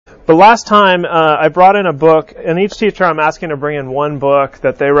But last time, I brought in a book, and each teacher I'm asking to bring in one book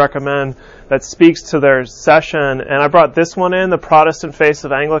that they recommend that speaks to their session, and I brought this one in, The Protestant Face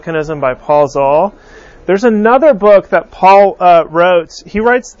of Anglicanism by Paul Zoll. There's another book that Paul wrote. He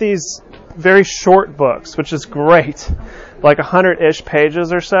writes these very short books, which is great, like 100-ish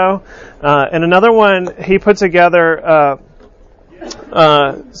pages or so. And another one he put together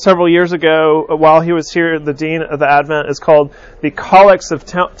several years ago while he was here, the Dean of the Advent, is called The Collects of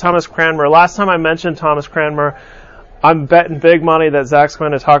Thomas Cranmer. Last time I mentioned Thomas Cranmer, I'm betting big money that Zach's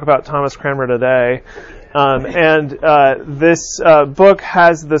going to talk about Thomas Cranmer today. This book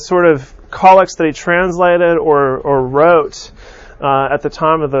has the sort of collects that he translated or wrote at the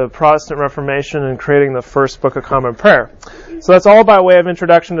time of the Protestant Reformation and creating the first Book of Common Prayer. So that's all by way of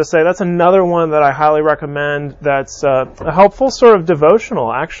introduction to say that's another one that I highly recommend that's a helpful sort of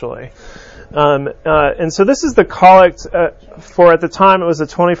devotional, actually. And so this is the collect for, at the time, it was the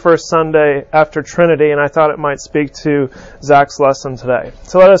 21st Sunday after Trinity, and I thought it might speak to Zach's lesson today.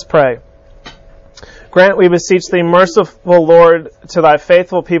 So let us pray. Grant, we beseech thee, merciful Lord, to thy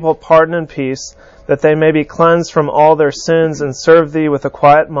faithful people pardon and peace, that they may be cleansed from all their sins and serve thee with a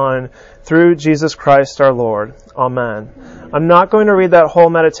quiet mind, through Jesus Christ our Lord. Amen. I'm not going to read that whole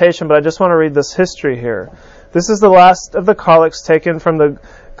meditation, but I just want to read this history here. This is the last of the collects taken from the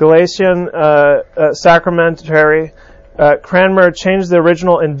Galatian Sacramentary. Cranmer changed the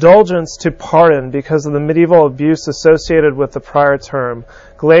original indulgence to pardon because of the medieval abuse associated with the prior term.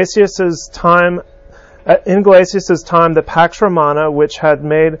 In Gelasius' time, the Pax Romana, which had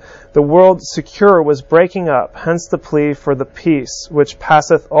made the world secure, was breaking up, hence the plea for the peace, which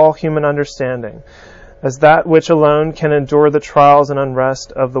passeth all human understanding, as that which alone can endure the trials and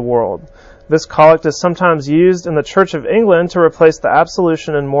unrest of the world. This collect is sometimes used in the Church of England to replace the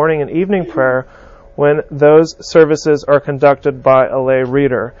absolution in morning and evening prayer when those services are conducted by a lay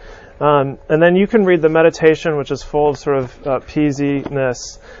reader. And then you can read the meditation, which is full of sort of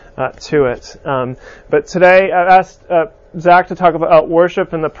peasiness to it. But today I asked Zach to talk about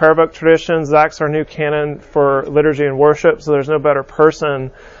worship in the prayer book tradition. Zach's our new canon for liturgy and worship, so there's no better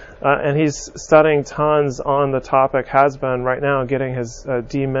person. And he's studying tons on the topic, has been right now, getting his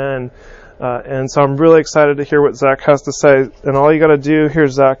D-Min. And so I'm really excited to hear what Zach has to say. And all you got to do here,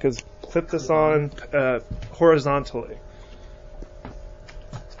 Zach, is flip this on horizontally.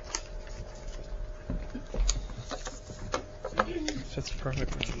 That's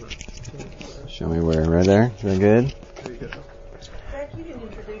perfect. Show me where. Right there? Is that good? There you go. Zach, you didn't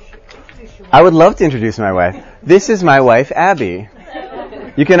introduce your wife. I would love to introduce my wife. This is my wife, Abby.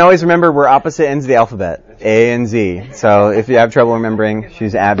 You can always remember we're opposite ends of the alphabet, A and Z. So if you have trouble remembering,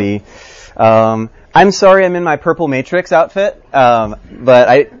 she's Abby. I'm sorry I'm in my purple Matrix outfit, but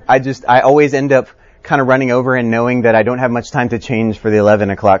I always end up kind of running over and knowing that I don't have much time to change for the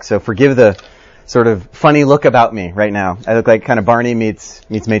 11 o'clock. So forgive the sort of funny look about me right now. I look like kind of Barney meets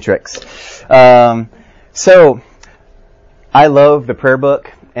Matrix. So I love the prayer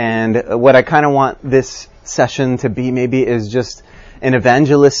book, and what I kind of want this session to be maybe is just an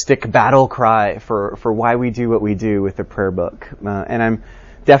evangelistic battle cry for why we do what we do with the prayer book. And I'm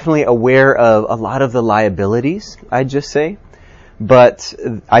definitely aware of a lot of the liabilities, I'd just say. But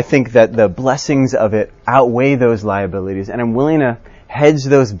I think that the blessings of it outweigh those liabilities, and I'm willing to hedge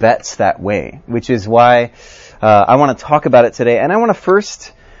those bets that way, which is why I want to talk about it today. And I want to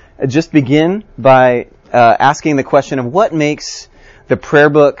first just begin by asking the question of what makes the prayer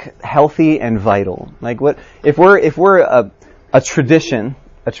book healthy and vital. Like, what if we're a tradition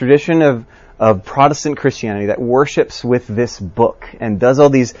of Protestant Christianity that worships with this book and does all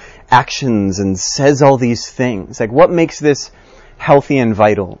these actions and says all these things? Like, what makes this healthy and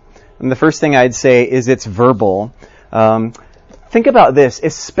vital? And the first thing I'd say is it's verbal. Think about this,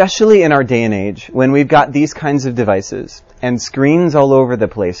 especially in our day and age when we've got these kinds of devices and screens all over the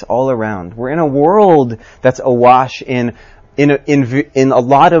place, all around. We're in a world that's awash in a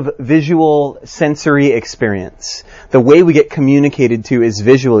lot of visual sensory experience. The way we get communicated to is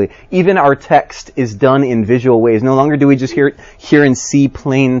visually. Even our text is done in visual ways. No longer do we just hear and see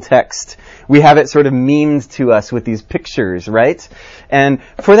plain text. We have it sort of memed to us with these pictures, right? And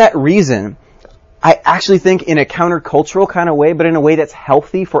for that reason, I actually think in a countercultural kind of way, but in a way that's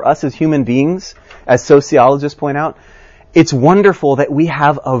healthy for us as human beings, as sociologists point out, it's wonderful that we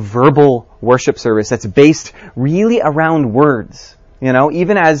have a verbal worship service that's based really around words,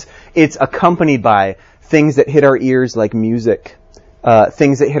 even as it's accompanied by things that hit our ears like music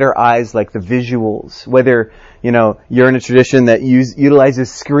things that hit our eyes, like the visuals. Whether, you're in a tradition that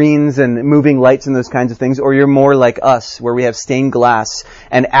utilizes screens and moving lights and those kinds of things, or you're more like us, where we have stained glass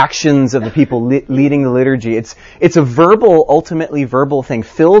and actions of the people leading the liturgy. It's a ultimately verbal thing,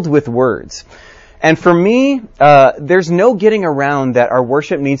 filled with words. And for me, there's no getting around that our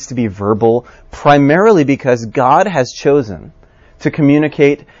worship needs to be verbal, primarily because God has chosen to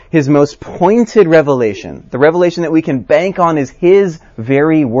communicate His most pointed revelation. The revelation that we can bank on is His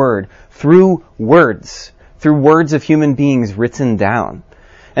very word, through words of human beings written down.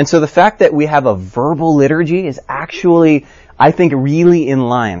 And so the fact that we have a verbal liturgy is actually, I think, really in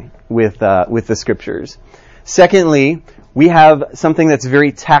line with the Scriptures. Secondly, we have something that's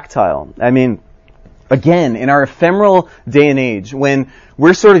very tactile. Again, in our ephemeral day and age, when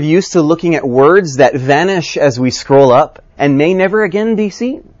we're sort of used to looking at words that vanish as we scroll up and may never again be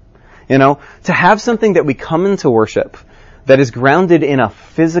seen, to have something that we come into worship that is grounded in a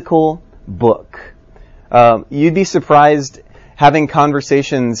physical book. You'd be surprised having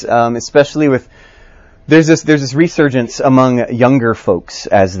conversations, especially with, there's this resurgence among younger folks,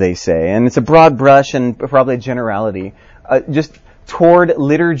 as they say, and it's a broad brush and probably a generality, just toward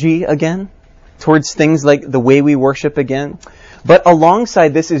liturgy again, towards things like the way we worship again. But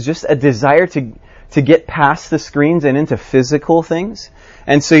alongside this is just a desire to get past the screens and into physical things.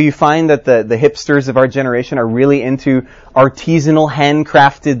 And so you find that the hipsters of our generation are really into artisanal,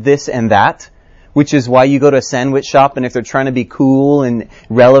 handcrafted this and that, which is why you go to a sandwich shop, and if they're trying to be cool and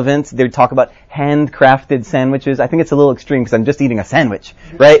relevant, they talk about handcrafted sandwiches. I think it's a little extreme because I'm just eating a sandwich,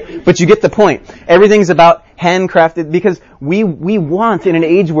 right? But you get the point. Everything's about handcrafted because we want, in an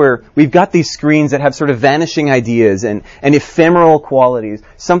age where we've got these screens that have sort of vanishing ideas and ephemeral qualities,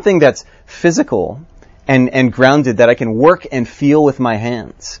 something that's physical and grounded that I can work and feel with my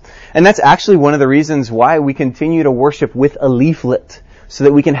hands. And that's actually one of the reasons why we continue to worship with a leaflet, so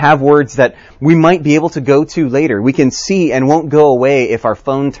that we can have words that we might be able to go to later. We can see and won't go away if our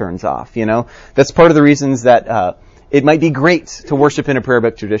phone turns off, That's part of the reasons that it might be great to worship in a prayer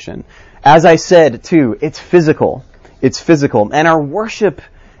book tradition. As I said, too, it's physical. It's physical. And our worship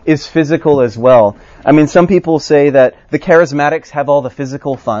is physical as well. Some people say that the charismatics have all the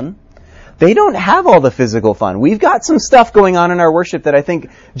physical fun. They don't have all the physical fun. We've got some stuff going on in our worship that I think,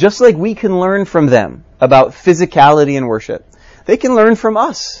 just like we can learn from them about physicality in worship, they can learn from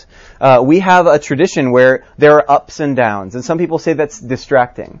us. We have a tradition where there are ups and downs, and some people say that's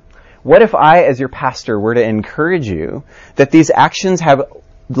distracting. What if I, as your pastor, were to encourage you that these actions have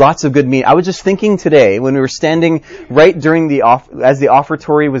lots of good meaning? I was just thinking today, when we were standing right during as the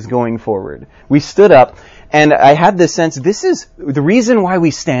offertory was going forward, we stood up, and I had this sense, this is the reason why we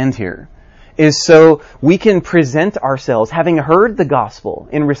stand here, is so we can present ourselves, having heard the gospel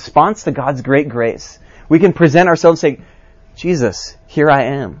in response to God's great grace. We can present ourselves saying, Jesus, here I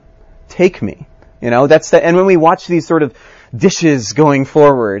am. Take me. And when we watch these sort of dishes going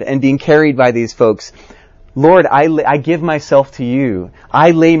forward and being carried by these folks, Lord, I give myself to you.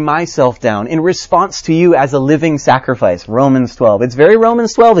 I lay myself down in response to you as a living sacrifice. Romans 12. It's very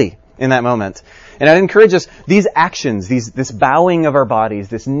Romans 12-y in that moment. And I'd encourage us, these actions, this bowing of our bodies,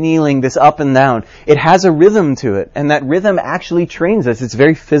 this kneeling, this up and down, it has a rhythm to it. And that rhythm actually trains us. It's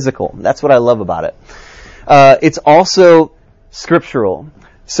very physical. That's what I love about it. It's also scriptural.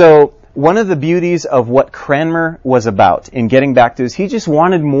 So one of the beauties of what Cranmer was about in getting back to this, he just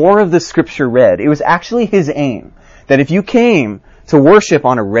wanted more of the scripture read. It was actually his aim that if you came to worship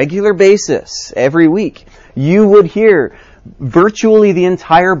on a regular basis every week, you would hear virtually the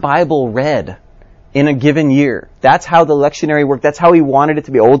entire Bible read in a given year. That's how the lectionary worked. That's how he wanted it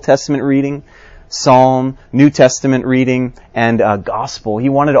to be. Old Testament reading, Psalm, New Testament reading, and gospel. He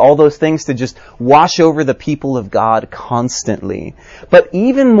wanted all those things to just wash over the people of God constantly. But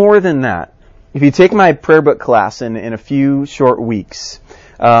even more than that, if you take my prayer book class in a few short weeks,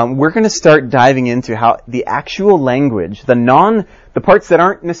 we're going to start diving into how the actual language, the parts that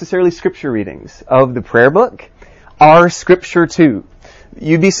aren't necessarily scripture readings of the prayer book, are scripture too.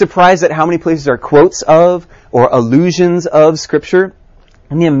 You'd be surprised at how many places are quotes of or allusions of scripture.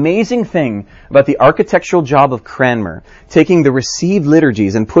 And the amazing thing about the architectural job of Cranmer, taking the received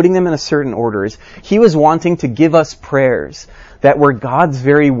liturgies and putting them in a certain order, is he was wanting to give us prayers that were God's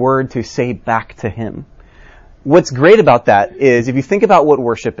very word to say back to Him. What's great about that is, if you think about what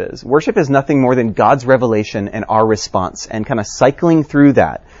worship is nothing more than God's revelation and our response, and kind of cycling through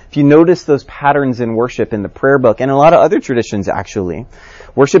that. If you notice those patterns in worship in the prayer book, and a lot of other traditions actually,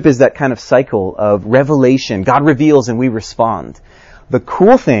 worship is that kind of cycle of revelation. God reveals and we respond. The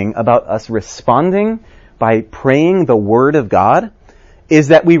cool thing about us responding by praying the Word of God is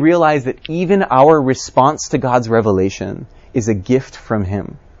that we realize that even our response to God's revelation, is a gift from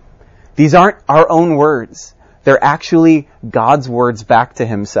Him. These aren't our own words. They're actually God's words back to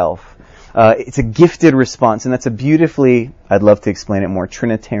Himself. It's a gifted response, and that's a beautifully, I'd love to explain it more,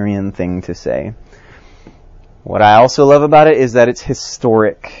 Trinitarian thing to say. What I also love about it is that it's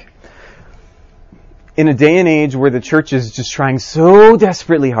historic. In a day and age where the church is just trying so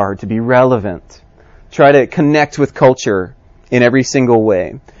desperately hard to be relevant, try to connect with culture in every single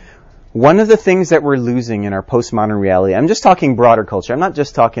way, one of the things that we're losing in our postmodern reality, I'm just talking broader culture, I'm not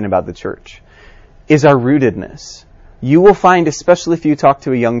just talking about the church, is our rootedness. You will find, especially if you talk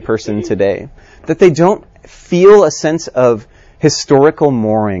to a young person today, that they don't feel a sense of historical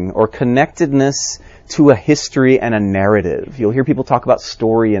mooring or connectedness to a history and a narrative. You'll hear people talk about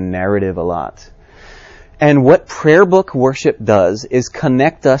story and narrative a lot. And what prayer book worship does is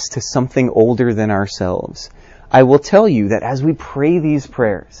connect us to something older than ourselves. I will tell you that as we pray these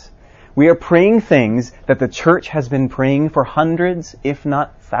prayers, we are praying things that the church has been praying for hundreds, if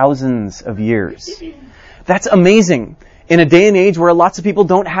not thousands of years. That's amazing. In a day and age where lots of people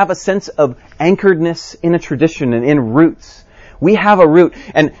don't have a sense of anchoredness in a tradition and in roots. We have a root.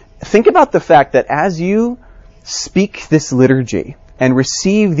 And think about the fact that as you speak this liturgy and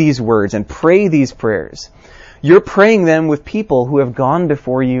receive these words and pray these prayers, you're praying them with people who have gone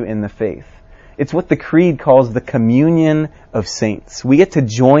before you in the faith. It's what the Creed calls the communion of saints. We get to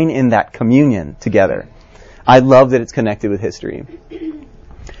join in that communion together. I love that it's connected with history.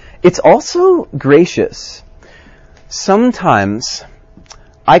 It's also gracious. Sometimes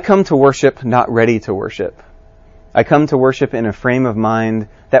I come to worship not ready to worship. I come to worship in a frame of mind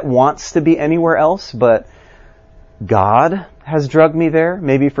that wants to be anywhere else, but God has drugged me there.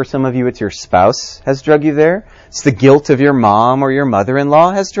 Maybe for some of you it's your spouse has drugged you there. It's the guilt of your mom or your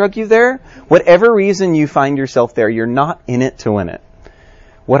mother-in-law has drugged you there. Whatever reason you find yourself there, you're not in it to win it.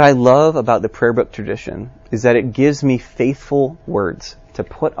 What I love about the prayer book tradition is that it gives me faithful words to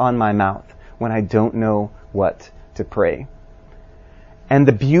put on my mouth when I don't know what to pray. And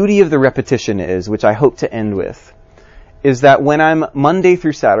the beauty of the repetition is, which I hope to end with, is that when I'm Monday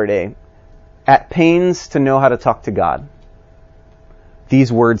through Saturday at pains to know how to talk to God,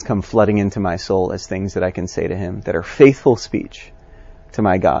 these words come flooding into my soul as things that I can say to Him that are faithful speech to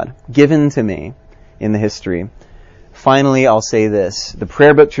my God, given to me in the history. Finally, I'll say this. The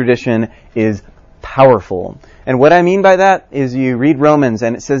prayer book tradition is powerful. And what I mean by that is you read Romans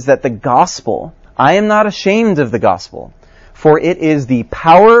and it says that the gospel, I am not ashamed of the gospel, for it is the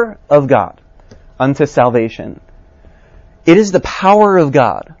power of God unto salvation. It is the power of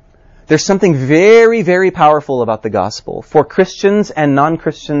God. There's something very, very powerful about the gospel for Christians and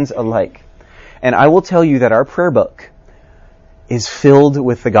non-Christians alike. And I will tell you that our prayer book is filled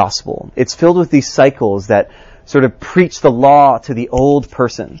with the gospel. It's filled with these cycles that sort of preach the law to the old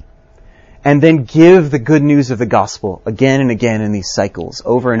person and then give the good news of the gospel again and again in these cycles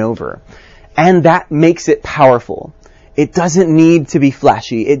over and over. And that makes it powerful. It doesn't need to be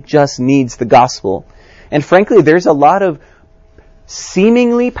flashy. It just needs the gospel. And frankly, there's a lot of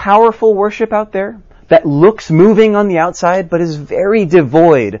seemingly powerful worship out there that looks moving on the outside, but is very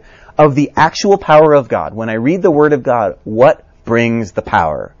devoid of the actual power of God. When I read the Word of God, what brings the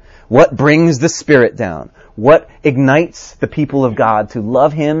power? What brings the Spirit down? What ignites the people of God to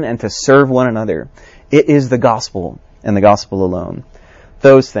love Him and to serve one another? It is the gospel and the gospel alone.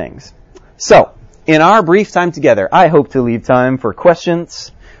 Those things. So, in our brief time together, I hope to leave time for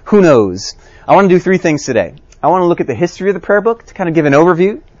questions. Who knows? I want to do 3 things today. I want to look at the history of the prayer book to kind of give an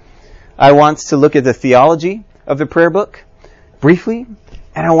overview. I want to look at the theology of the prayer book briefly.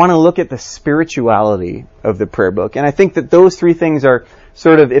 And I want to look at the spirituality of the prayer book. And I think that those 3 things are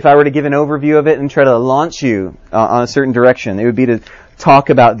sort of, if I were to give an overview of it and try to launch you on a certain direction, it would be to talk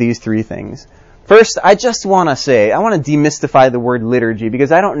about these 3 things. First, I just want to say, I want to demystify the word liturgy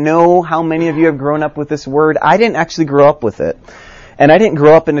because I don't know how many of you have grown up with this word. I didn't actually grow up with it. And I didn't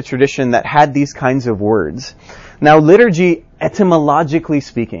grow up in a tradition that had these kinds of words. Now, liturgy, etymologically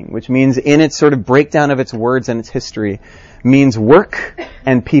speaking, which means in its sort of breakdown of its words and its history, means work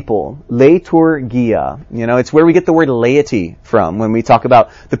and people. Liturgia. It's where we get the word laity from when we talk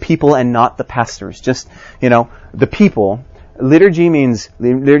about the people and not the pastors. Just, the people. Liturgy means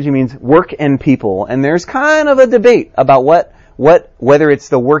work and people. And there's kind of a debate about whether it's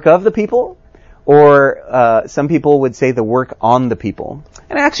the work of the people or some people would say the work on the people.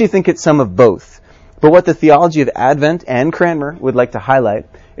 And I actually think it's some of both. But what the theology of Advent and Cranmer would like to highlight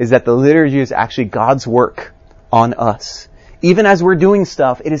is that the liturgy is actually God's work on us. Even as we're doing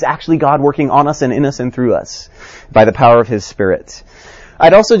stuff, it is actually God working on us and in us and through us by the power of His Spirit.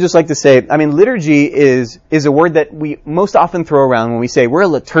 I'd also just like to say, liturgy is a word that we most often throw around when we say we're a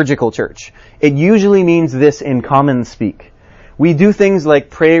liturgical church. It usually means this in common speak. We do things like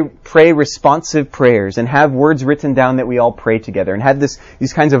pray responsive prayers and have words written down that we all pray together and have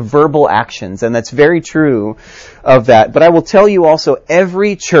these kinds of verbal actions, and that's very true of that. But I will tell you also,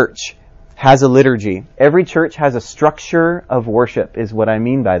 every church has a liturgy. Every church has a structure of worship, is what I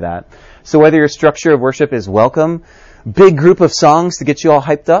mean by that. So whether your structure of worship is welcome, big group of songs to get you all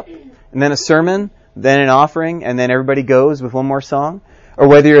hyped up, and then a sermon, then an offering, and then everybody goes with one more song, or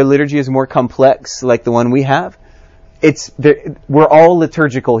whether your liturgy is more complex like the one we have, we're all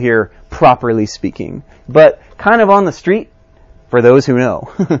liturgical here, properly speaking. But kind of on the street, for those who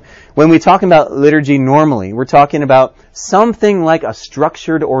know, when we talk about liturgy normally, we're talking about something like a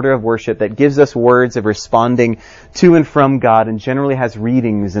structured order of worship that gives us words of responding to and from God, and generally has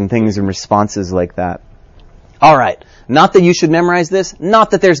readings and things and responses like that. All right. Not that you should memorize this,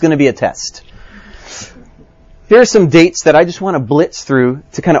 not that there's going to be a test. Here are some dates that I just want to blitz through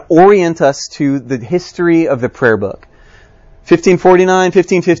to kind of orient us to the history of the prayer book. 1549,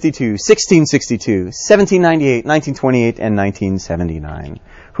 1552, 1662, 1798, 1928, and 1979.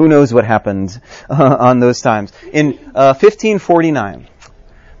 Who knows what happened on those times? In 1549,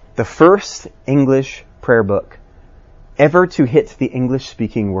 the first English prayer book ever to hit the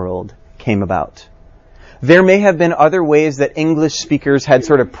English-speaking world came about. There may have been other ways that English speakers had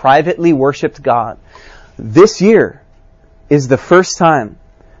sort of privately worshipped God. This year is the first time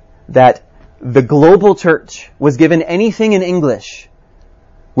that the global church was given anything in English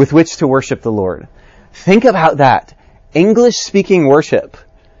with which to worship the Lord. Think about that. English-speaking worship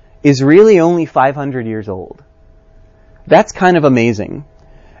is really only 500 years old. That's kind of amazing.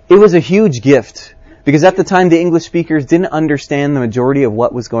 It was a huge gift, because at the time the English speakers didn't understand the majority of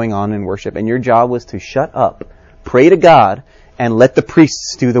what was going on in worship, and your job was to shut up, pray to God, and let the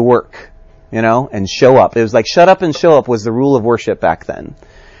priests do the work, and show up. It was like shut up and show up was the rule of worship back then.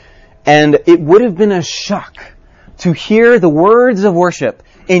 And it would have been a shock to hear the words of worship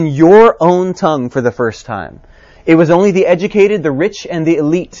in your own tongue for the first time. It was only the educated, the rich, and the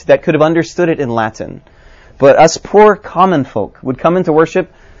elite that could have understood it in Latin. But us poor common folk would come into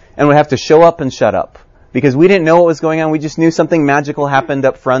worship and would have to show up and shut up, because we didn't know what was going on. We just knew something magical happened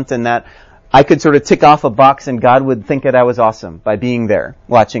up front, and that I could sort of tick off a box and God would think that I was awesome by being there,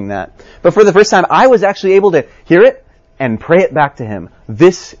 watching that. But for the first time, I was actually able to hear it and pray it back to Him.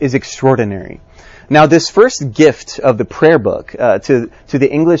 This is extraordinary. Now, this first gift of the prayer book to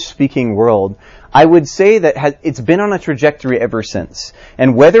the English-speaking world, I would say that it's been on a trajectory ever since.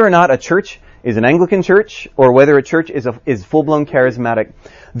 And whether or not a church is an Anglican church, or whether a church is full-blown charismatic,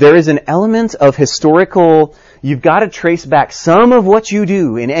 there is an element of historical. You've got to trace back some of what you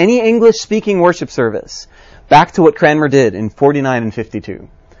do in any English-speaking worship service back to what Cranmer did in 49 and 52.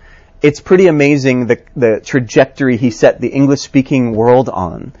 It's pretty amazing the trajectory he set the English-speaking world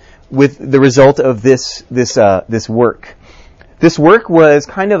on with the result of this work. This work was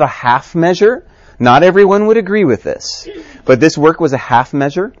kind of a half measure. Not everyone would agree with this, but this work was a half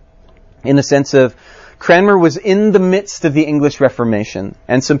measure in the sense of Cranmer was in the midst of the English Reformation,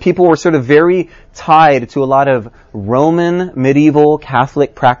 and some people were sort of very tied to a lot of Roman medieval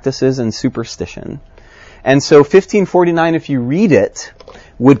Catholic practices and superstition. And so 1549, if you read it,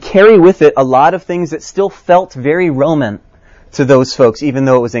 would carry with it a lot of things that still felt very Roman to those folks, even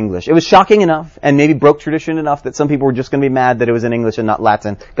though it was English. It was shocking enough, and maybe broke tradition enough, that some people were just going to be mad that it was in English and not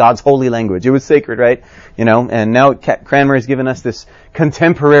Latin, God's holy language. It was sacred, right? And now Cranmer has given us this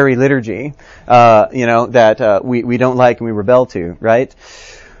contemporary liturgy, that we don't like and we rebel to, right?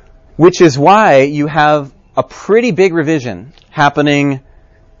 Which is why you have a pretty big revision happening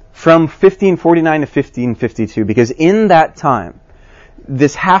from 1549 to 1552, because in that time,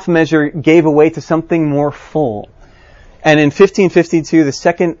 this half measure gave way to something more full. And in 1552, the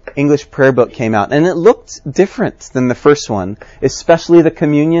second English prayer book came out, and it looked different than the first one, especially the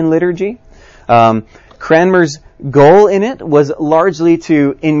communion liturgy. Cranmer's goal in it was largely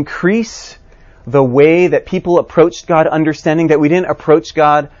to increase the way that people approached God, understanding that we didn't approach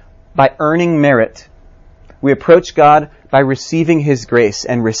God by earning merit. We approach God by receiving His grace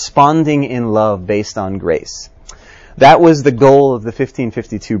and responding in love based on grace. That was the goal of the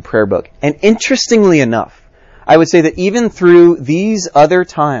 1552 prayer book. And interestingly enough, I would say that even through these other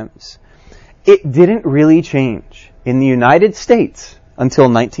times, it didn't really change in the United States until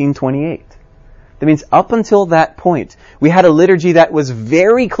 1928. That means up until that point, we had a liturgy that was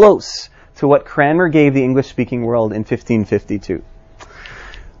very close to what Cranmer gave the English-speaking world in 1552.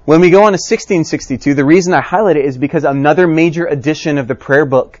 When we go on to 1662, the reason I highlight it is because another major edition of the prayer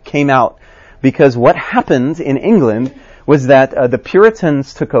book came out. Because what happened in England was that the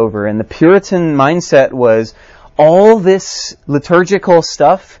Puritans took over, and the Puritan mindset was all this liturgical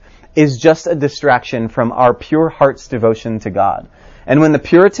stuff is just a distraction from our pure heart's devotion to God. And when the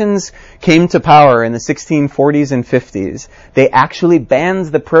Puritans came to power in the 1640s and 50s, they actually banned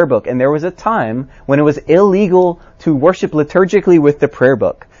the prayer book. And there was a time when it was illegal to worship liturgically with the prayer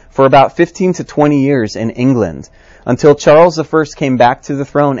book for about 15 to 20 years in England, until Charles I came back to the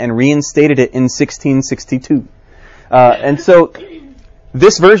throne and reinstated it in 1662. And so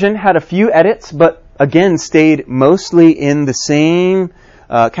this version had a few edits, but again stayed mostly in the same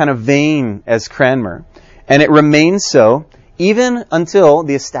kind of vein as Cranmer. And it remains so even until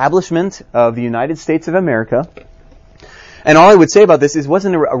the establishment of the United States of America. And all I would say about this is it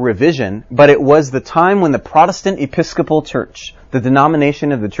wasn't a revision, but it was the time when the Protestant Episcopal Church, the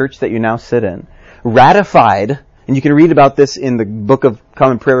denomination of the church that you now sit in, ratified, and you can read about this in the Book of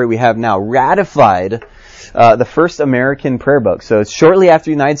Common Prayer we have now, ratified the first American prayer book. So it's shortly after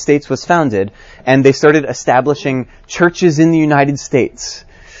the United States was founded, and they started establishing churches in the United States.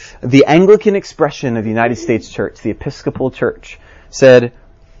 The Anglican expression of the United States Church, the Episcopal Church, said,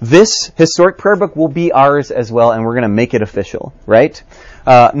 this historic prayer book will be ours as well, and we're going to make it official, right?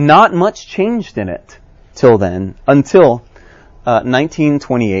 Not much changed in it till then, until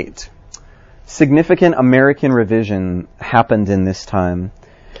 1928. Significant American revision happened in this time.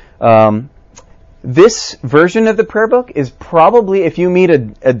 This version of the prayer book is probably, if you meet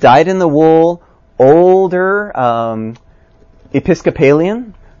a dyed-in-the-wool, older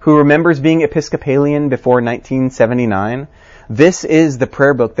Episcopalian who remembers being Episcopalian before 1979, this is the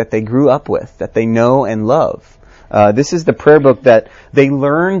prayer book that they grew up with, that they know and love. This is the prayer book that they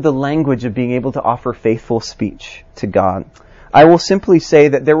learned the language of being able to offer faithful speech to God. I will simply say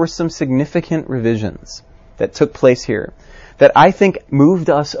that there were some significant revisions that took place here that I think moved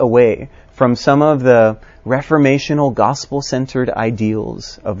us away from some of the reformational, gospel-centered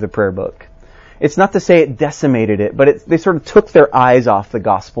ideals of the prayer book. It's not to say it decimated it, but they sort of took their eyes off the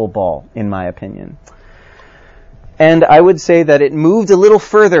gospel ball, in my opinion. And I would say that it moved a little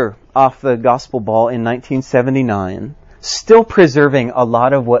further off the gospel ball in 1979, still preserving a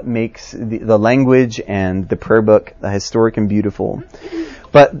lot of what makes the language and the prayer book historic and beautiful.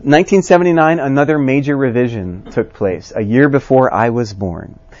 But 1979, another major revision took place, a year before I was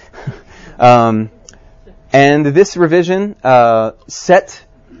born. And this revision set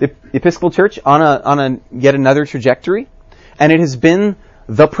the Episcopal Church on a yet another trajectory, and it has been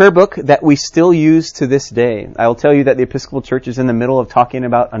the prayer book that we still use to this day. I will tell you that the Episcopal Church is in the middle of talking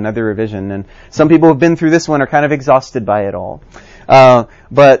about another revision, and some people who have been through this one are kind of exhausted by it all.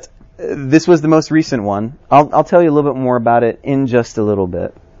 But this was the most recent one. I'll tell you a little bit more about it in just a little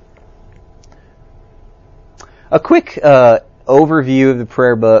bit. A quick overview of the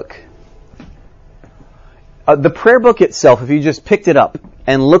prayer book. The prayer book itself, if you just picked it up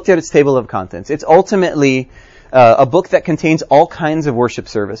and looked at its table of contents, it's ultimately a book that contains all kinds of worship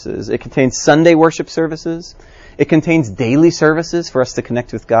services. It contains Sunday worship services. It contains daily services for us to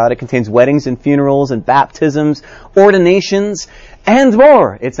connect with God. It contains weddings and funerals and baptisms, ordinations, and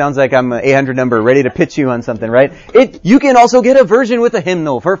more. It sounds like I'm an 800 number ready to pitch you on something, right? You can also get a version with a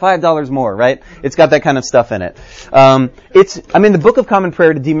hymnal for $5 more, right? It's got that kind of stuff in it. The Book of Common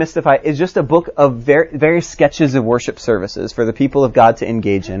Prayer, to demystify, is just a book of various sketches of worship services for the people of God to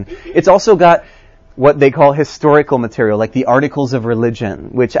engage in. It's also got what they call historical material, like the Articles of Religion,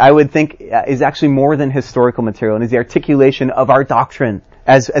 which I would think is actually more than historical material and is the articulation of our doctrine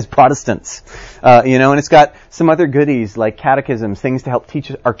as Protestants. And it's got some other goodies like catechisms, things to help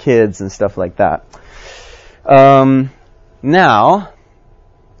teach our kids and stuff like that. Now,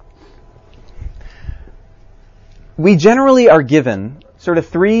 we generally are given sort of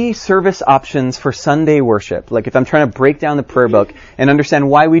 3 service options for Sunday worship. Like if I'm trying to break down the prayer book and understand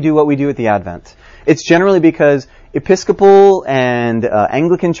why we do what we do at the Advent. It's generally because Episcopal and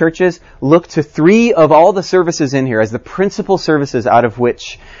Anglican churches look to 3 of all the services in here as the principal services out of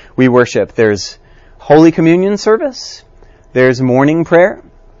which we worship. There's Holy Communion service, there's morning prayer,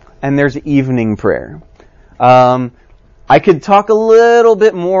 and there's evening prayer. I could talk a little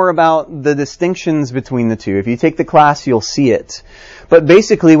bit more about the distinctions between the two. If you take the class, you'll see it. But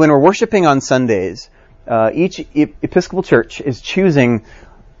basically, when we're worshiping on Sundays, each Episcopal church is choosing,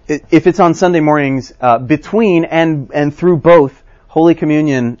 if it's on Sunday mornings, between and through both Holy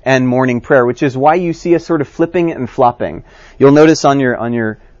Communion and morning prayer, which is why you see us sort of flipping and flopping. You'll notice on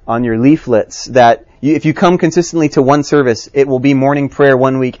your leaflets that if you come consistently to one service, it will be morning prayer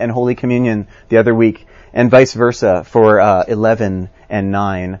one week and Holy Communion the other week, and vice versa for 11 and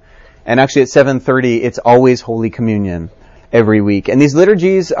 9. And actually at 7:30, it's always Holy Communion every week. And these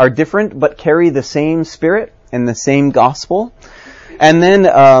liturgies are different, but carry the same spirit and the same gospel. And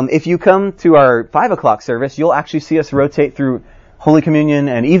then if you come to our 5 o'clock service, you'll actually see us rotate through Holy Communion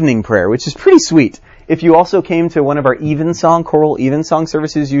and evening prayer, which is pretty sweet. If you also came to one of our evensong, choral evensong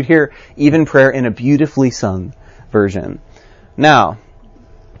services, you'd hear even prayer in a beautifully sung version. Now,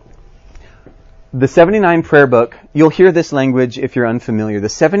 the 79 prayer book, you'll hear this language if you're unfamiliar. The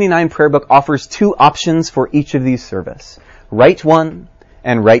 79 prayer book offers two options for each of these service. Rite 1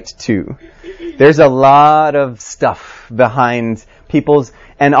 and Rite 2. There's a lot of stuff behind people's,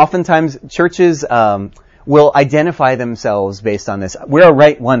 and oftentimes churches will identify themselves based on this. We're a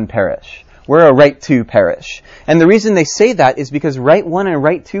Rite 1 parish. We're a Rite 2 parish. And the reason they say that is because Rite 1 and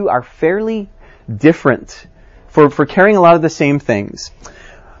Rite 2 are fairly different for carrying a lot of the same things.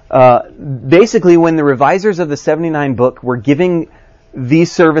 Basically, when the revisers of the 79 book were giving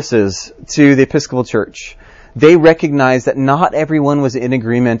these services to the Episcopal Church, they recognized that not everyone was in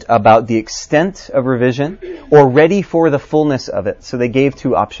agreement about the extent of revision or ready for the fullness of it. So they gave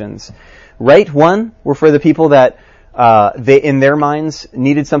two options. Rite 1 were for the people that they, in their minds,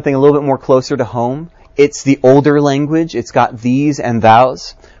 needed something a little bit more closer to home. It's the older language. It's got these and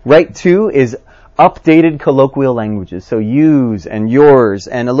thous. Rite 2 is updated colloquial languages, so yous and yours,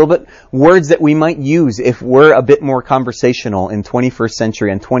 and a little bit words that we might use if we're a bit more conversational in 21st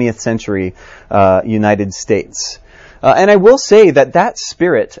century and 20th century United States. And I will say that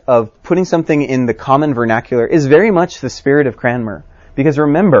spirit of putting something in the common vernacular is very much the spirit of Cranmer. Because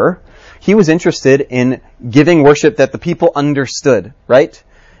remember, he was interested in giving worship that the people understood, right?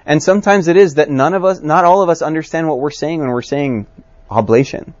 And sometimes it is that not all of us understand what we're saying when we're saying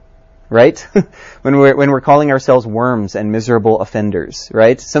oblation. Right? when we're calling ourselves worms and miserable offenders,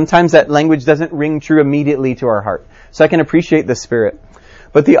 right? Sometimes that language doesn't ring true immediately to our heart. So I can appreciate the spirit.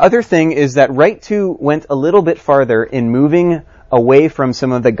 But the other thing is that Rite 2 went a little bit farther in moving away from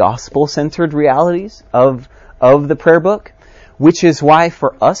some of the gospel-centered realities of the prayer book, which is why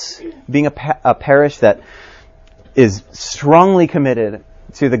for us, being a parish that is strongly committed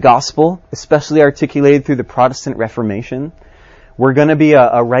to the gospel, especially articulated through the Protestant Reformation, we're going to be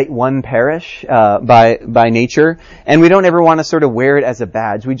a Rite 1 parish by nature, and we don't ever want to sort of wear it as a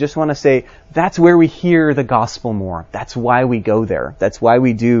badge. We just want to say, that's where we hear the gospel more. That's why we go there. That's why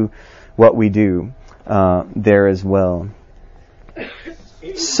we do what we do there as well.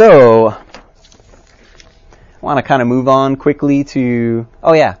 So, I want to kind of move on quickly to,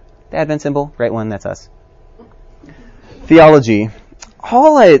 the Advent symbol, Rite 1, that's us. Theology.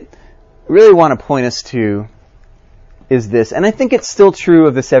 All I really want to point us to is this, and I think it's still true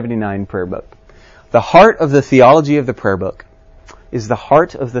of the 79 prayer book. The heart of the theology of the prayer book is the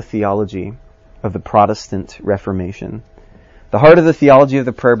heart of the theology of the Protestant Reformation. The heart of the theology of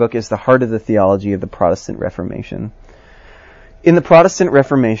the prayer book is the heart of the theology of the Protestant Reformation. In the Protestant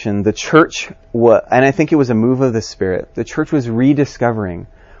Reformation, the church, and I think it was a move of the Spirit, the church was rediscovering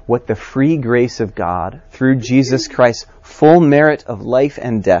what the free grace of God through Jesus Christ's full merit of life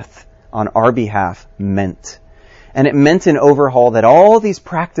and death on our behalf meant. And it meant an overhaul that all these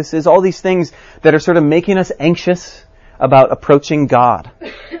practices, all these things that are sort of making us anxious about approaching God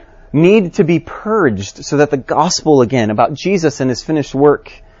need to be purged so that the gospel again about Jesus and his finished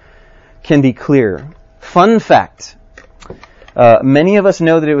work can be clear. Fun fact. Many of us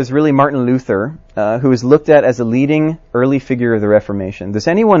know that it was really Martin Luther who is looked at as a leading early figure of the Reformation. Does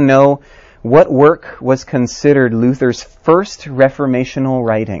anyone know what work was considered Luther's first reformational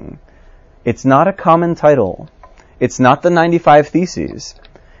writing? It's not a common title. It's not the 95 Theses.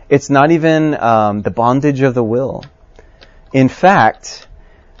 It's not even the Bondage of the Will. In fact,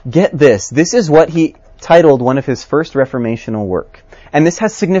 get this. This is what he titled one of his first reformational work. And this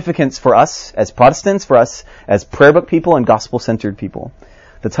has significance for us as Protestants, for us as prayer book people and gospel-centered people.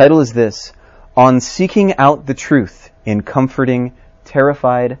 The title is this: On Seeking Out the Truth in Comforting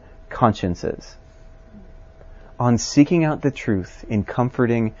Terrified Consciences. On Seeking Out the Truth in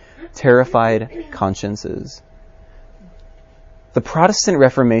Comforting Terrified Consciences. The Protestant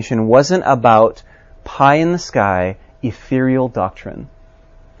Reformation wasn't about pie-in-the-sky, ethereal doctrine.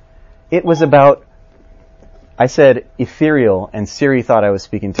 It was about, I said ethereal, and Siri thought I was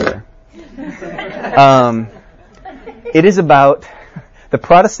speaking to her. It is about, the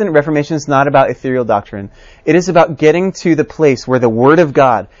Protestant Reformation is not about ethereal doctrine. It is about getting to the place where the Word of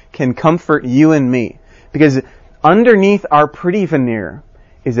God can comfort you and me. Because underneath our pretty veneer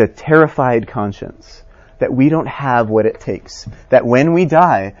is a terrified conscience. That we don't have what it takes. That when we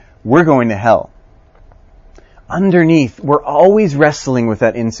die, we're going to hell. underneath, we're always wrestling with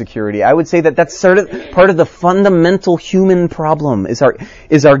that insecurity. I would say that that's sort of part of the fundamental human problem is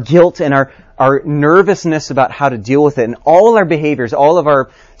our guilt and our nervousness about how to deal with it. And all our behaviors, all of our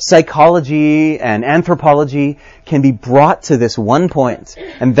psychology and anthropology can be brought to this one point.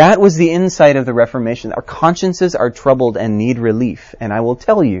 And that was the insight of the Reformation. Our consciences are troubled and need relief. And I will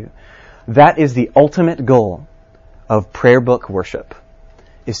tell you, that is the ultimate goal of prayer book worship,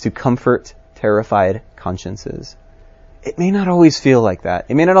 is to comfort terrified consciences. It may not always feel like that.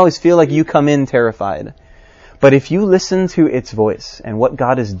 It may not always feel like you come in terrified. But if you listen to its voice and what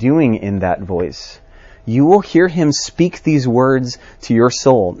God is doing in that voice, you will hear Him speak these words to your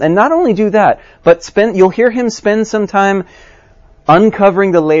soul. And not only do that, but you'll hear Him spend some time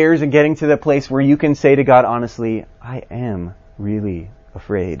uncovering the layers and getting to the place where you can say to God honestly, I am really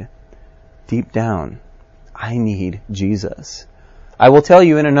afraid. Deep down, I need Jesus. I will tell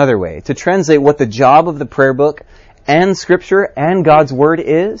you in another way, to translate what the job of the prayer book and Scripture and God's Word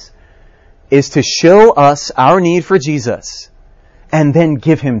is to show us our need for Jesus and then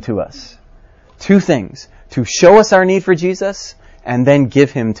give Him to us. Two things. To show us our need for Jesus and then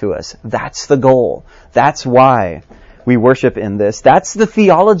give Him to us. That's the goal. That's why we worship in this. That's the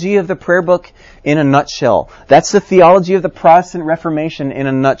theology of the prayer book in a nutshell. That's the theology of the Protestant Reformation in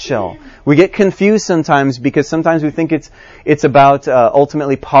a nutshell. We get confused sometimes because sometimes we think it's about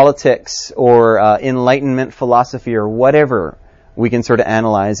ultimately politics or Enlightenment philosophy or whatever we can sort of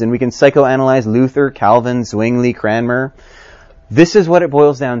analyze. And we can psychoanalyze Luther, Calvin, Zwingli, Cranmer. This is what it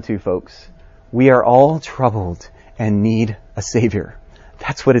boils down to, folks. We are all troubled and need a Savior.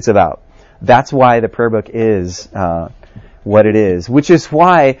 That's what it's about. That's why the prayer book is what it is. Which is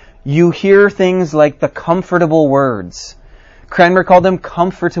why you hear things like the comfortable words. Cranmer called them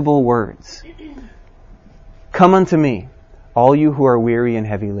comfortable words. Come unto me, all you who are weary and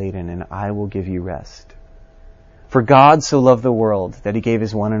heavy laden, and I will give you rest. For God so loved the world that He gave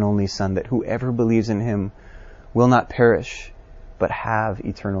His one and only Son, that whoever believes in Him will not perish, but have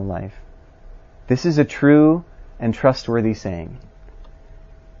eternal life. This is a true and trustworthy saying.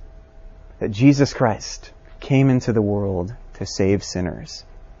 That Jesus Christ came into the world to save sinners.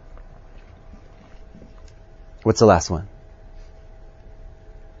 What's the last one?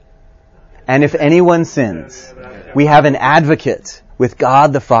 And if anyone sins, we have an advocate with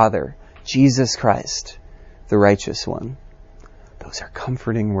God the Father, Jesus Christ, the righteous one. Those are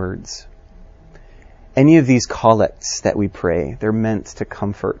comforting words. Any of these collects that we pray, they're meant to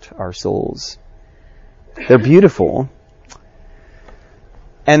comfort our souls. They're beautiful.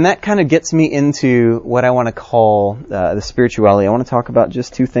 And that kind of gets me into what I want to call the spirituality. I want to talk about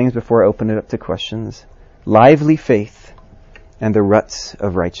just two things before I open it up to questions. Lively faith and the ruts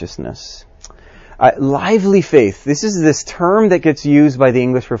of righteousness. Lively faith. This is this term that gets used by the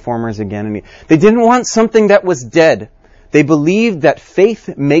English reformers again and again. They didn't want something that was dead. They believed that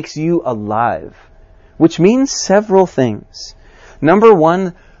faith makes you alive, which means several things. Number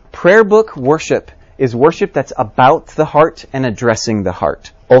one, prayer book worship is worship that's about the heart and addressing the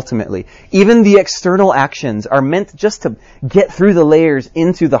heart, ultimately. Even the external actions are meant just to get through the layers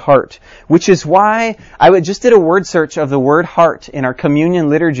into the heart, which is why I just did a word search of the word heart in our communion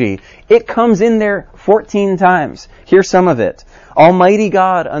liturgy. It comes in there 14 times. Here's some of it. Almighty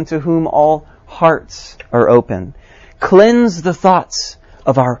God, unto whom all hearts are open. Cleanse the thoughts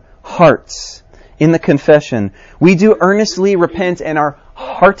of our hearts. In the confession, we do earnestly repent and are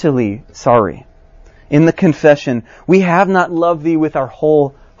heartily sorry. In the confession, we have not loved thee with our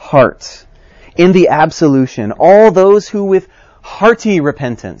whole heart. In the absolution, all those who with hearty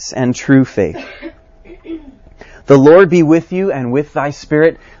repentance and true faith. The Lord be with you and with thy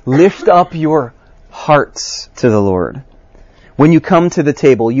spirit. Lift up your hearts to the Lord. When you come to the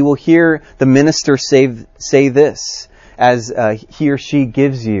table, you will hear the minister say this as he or she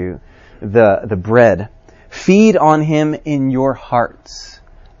gives you the bread. Feed on him in your hearts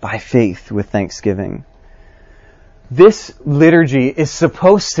by faith with thanksgiving. This liturgy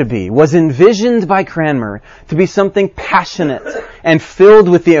was envisioned by Cranmer to be something passionate and filled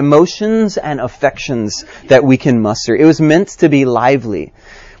with the emotions and affections that we can muster. It was meant to be lively.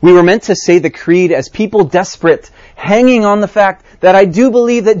 We were meant to say the creed as people desperate, hanging on the fact that I do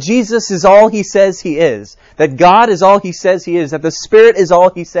believe that Jesus is all He says He is, that God is all He says He is, that the Spirit is all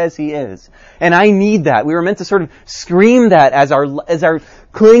He says He is. And I need that. We were meant to sort of scream that as our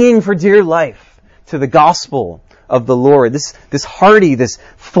clinging for dear life to the gospel of the Lord. This hearty, this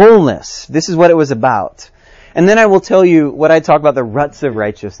fullness. This is what it was about. And then I will tell you what I talk about the ruts of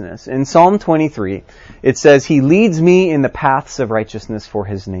righteousness. In Psalm 23, it says, He leads me in the paths of righteousness for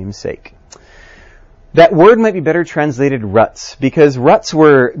His name's sake. That word might be better translated ruts, because ruts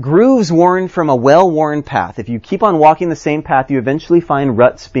were grooves worn from a well-worn path. If you keep on walking the same path, you eventually find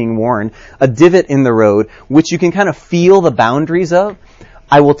ruts being worn, a divot in the road, which you can kind of feel the boundaries of.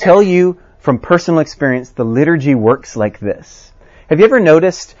 I will tell you from personal experience, the liturgy works like this. Have you ever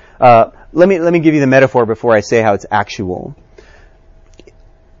noticed, let me give you the metaphor before I say how it's actual.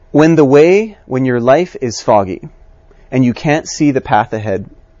 When your life is foggy, and you can't see the path ahead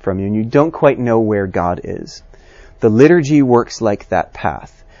from you, and you don't quite know where God is, the liturgy works like that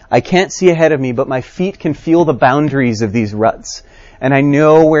path. I can't see ahead of me, but my feet can feel the boundaries of these ruts, and I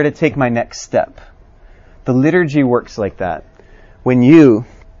know where to take my next step. The liturgy works like that. When you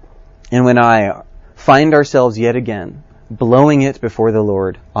and when I find ourselves yet again blowing it before the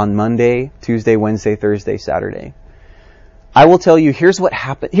Lord on Monday, Tuesday, Wednesday, Thursday, Saturday, I will tell you, here's what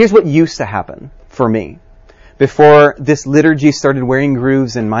happened. Here's what used to happen for me before this liturgy started wearing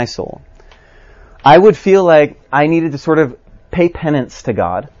grooves in my soul. I would feel like I needed to sort of pay penance to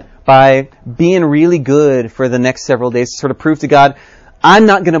God by being really good for the next several days to sort of prove to God, I'm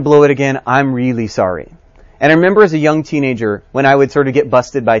not going to blow it again. I'm really sorry. And I remember as a young teenager when I would sort of get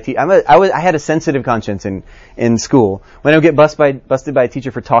busted by I had a sensitive conscience in school. When I would get busted by a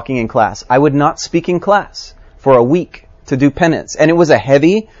teacher for talking in class, I would not speak in class for a week to do penance. And it was a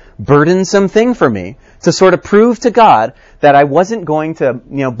heavy, burdensome thing for me to sort of prove to God that I wasn't going to,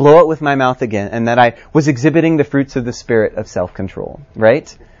 blow it with my mouth again, and that I was exhibiting the fruits of the Spirit of self-control,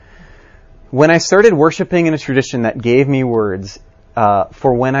 right? When I started worshiping in a tradition that gave me words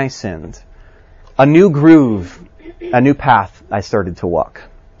for when I sinned, a new groove, a new path I started to walk.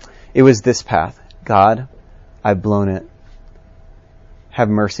 It was this path. God, I've blown it. Have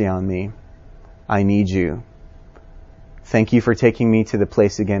mercy on me. I need you. Thank you for taking me to the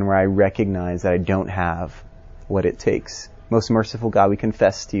place again where I recognize that I don't have what it takes. Most merciful God, we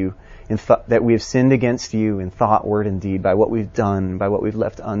confess to you that we have sinned against you in thought, word, and deed, by what we've done, by what we've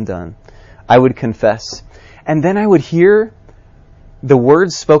left undone. I would confess. And then I would hear the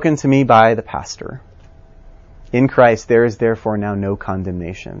words spoken to me by the pastor. In Christ, there is therefore now no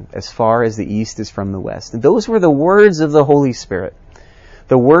condemnation, as far as the east is from the west. And those were the words of the Holy Spirit.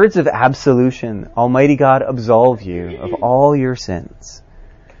 The words of absolution. Almighty God, absolve you of all your sins.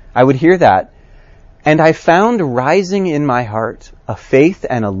 I would hear that, and I found rising in my heart a faith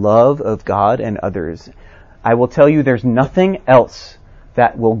and a love of God and others. I will tell you, there's nothing else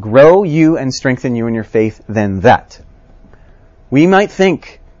that will grow you and strengthen you in your faith than that. We might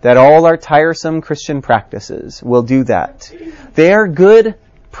think that all our tiresome Christian practices will do that. They are good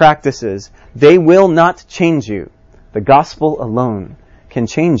practices. They will not change you. The gospel alone can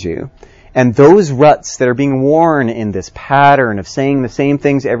change you. And those ruts that are being worn in this pattern of saying the same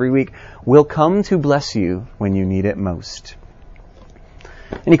things every week will come to bless you when you need it most.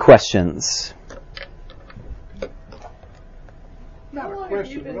 Any questions? How long have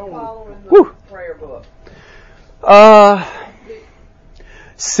you been following the prayer book?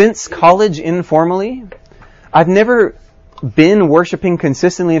 Since college informally. I've never been worshiping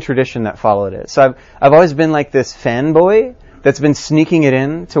consistently a tradition that followed it. So I've always been like this fanboy that's been sneaking it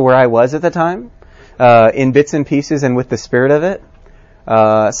in to where I was at the time, in bits and pieces and with the spirit of it.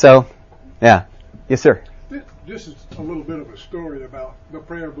 Yeah. Yes, sir. This is a little bit of a story about the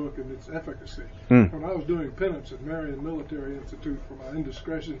prayer book and its efficacy. When I was doing penance at Marion Military Institute for my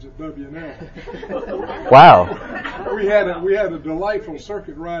indiscretions at W&L. Wow. We had a delightful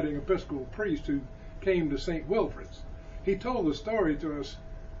circuit riding Episcopal priest who came to St. Wilfrid's. He told the story to us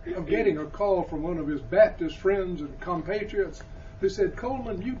of getting a call from one of his Baptist friends and compatriots who said,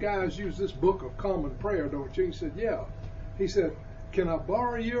 Coleman, you guys use this book of common prayer, don't you? He said, yeah. He said, can I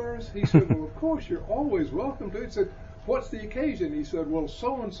borrow yours? He said, well, of course, you're always welcome to it. He said, what's the occasion? He said, well,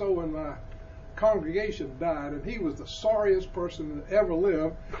 so-and-so in my congregation died, and he was the sorriest person that ever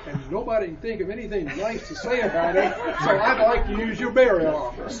lived, and nobody can think of anything nice to say about him, so I'd like to use your burial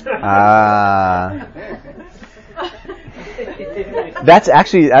office. That's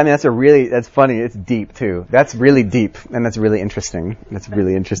actually, that's funny. It's deep, too. That's really deep, and that's really interesting.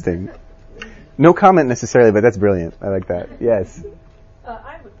 No comment necessarily, but that's brilliant. I like that. Yes.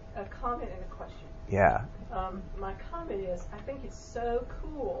 I have a comment and a question. Yeah. My comment is, I think it's so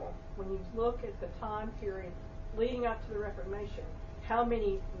cool when you look at the time period leading up to the Reformation, how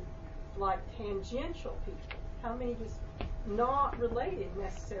many, tangential people, how many just not related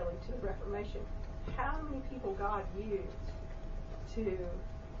necessarily to the Reformation, how many people God used to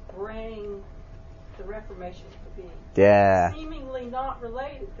bring the Reformation to be. Yeah. Seemingly not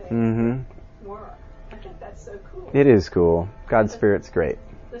related things. Mm-hmm. Were. I think that's so cool. It is cool. God's Spirit's great.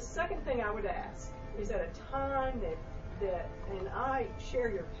 The second thing I would ask is at a time that and I share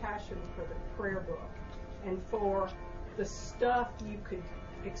your passion for the prayer book and for the stuff you could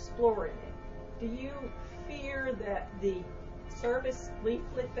explore in it. Do you fear that the service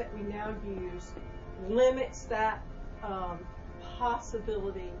leaflet that we now use limits that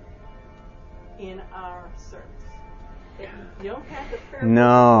possibility in our service? That you don't have the prayer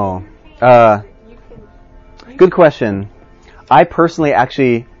No. book in your hand, you Good question. I personally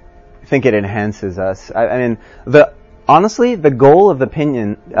actually think it enhances us. I mean, honestly, the goal of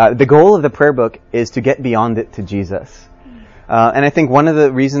the prayer book is to get beyond it to Jesus. And I think one of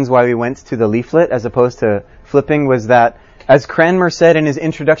the reasons why we went to the leaflet as opposed to flipping was that, as Cranmer said in his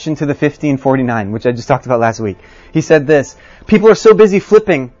introduction to the 1549, which I just talked about last week, he said this: people are so busy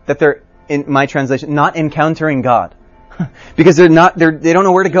flipping that they're, in my translation, not encountering God. Because they don't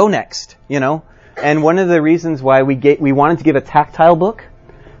know where to go next, you know? And one of the reasons why we wanted to give a tactile book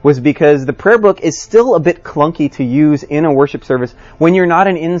was because the prayer book is still a bit clunky to use in a worship service when you're not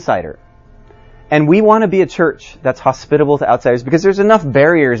an insider. And we want to be a church that's hospitable to outsiders because there's enough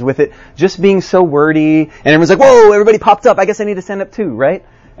barriers with it just being so wordy. And everyone's like, whoa, everybody popped up. I guess I need to stand up too, right?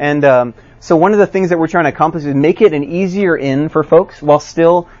 And so one of the things that we're trying to accomplish is make it an easier in for folks while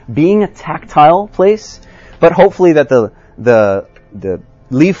still being a tactile place. But hopefully that the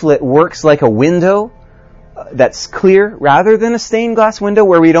leaflet works like a window that's clear rather than a stained glass window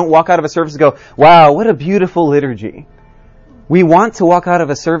where we don't walk out of a service and go, wow, what a beautiful liturgy. We want to walk out of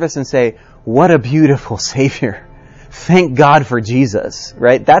a service and say, what a beautiful Savior. Thank God for Jesus,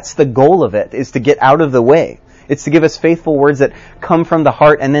 right? That's the goal of it, is to get out of the way. It's to give us faithful words that come from the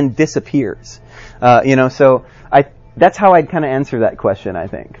heart and then disappears. So that's how I'd kind of answer that question, I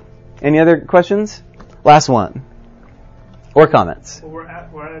think. Any other questions? Last one. Or comments? Well, we're at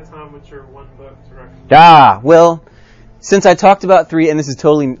a time with your one book to recommend. Well, since I talked about 3, and this is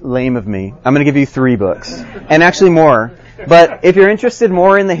totally lame of me, I'm going to give you 3 books. And actually more. But if you're interested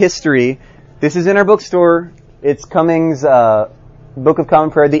more in the history, this is in our bookstore. It's Cummings' Book of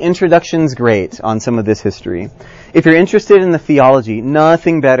Common Prayer. The introduction's great on some of this history. If you're interested in the theology,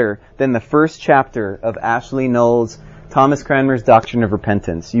 nothing better than the first chapter of Ashley Null's Thomas Cranmer's Doctrine of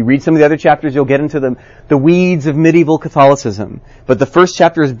Repentance. You read some of the other chapters, you'll get into the weeds of medieval Catholicism. But the first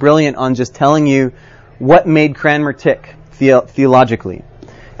chapter is brilliant on just telling you what made Cranmer tick theologically.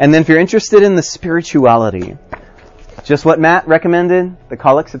 And then if you're interested in the spirituality, just what Matt recommended, the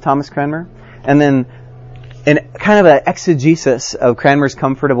Collects of Thomas Cranmer, and then in kind of an exegesis of Cranmer's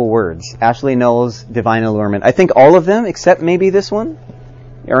comfortable words, Ashley Null's Divine Allurement. I think all of them, except maybe this one,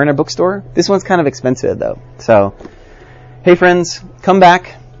 are in our bookstore. This one's kind of expensive, though. So, hey friends, come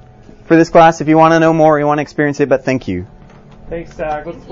back for this class if you want to know more, you want to experience it, but thank you. Thanks, Zach.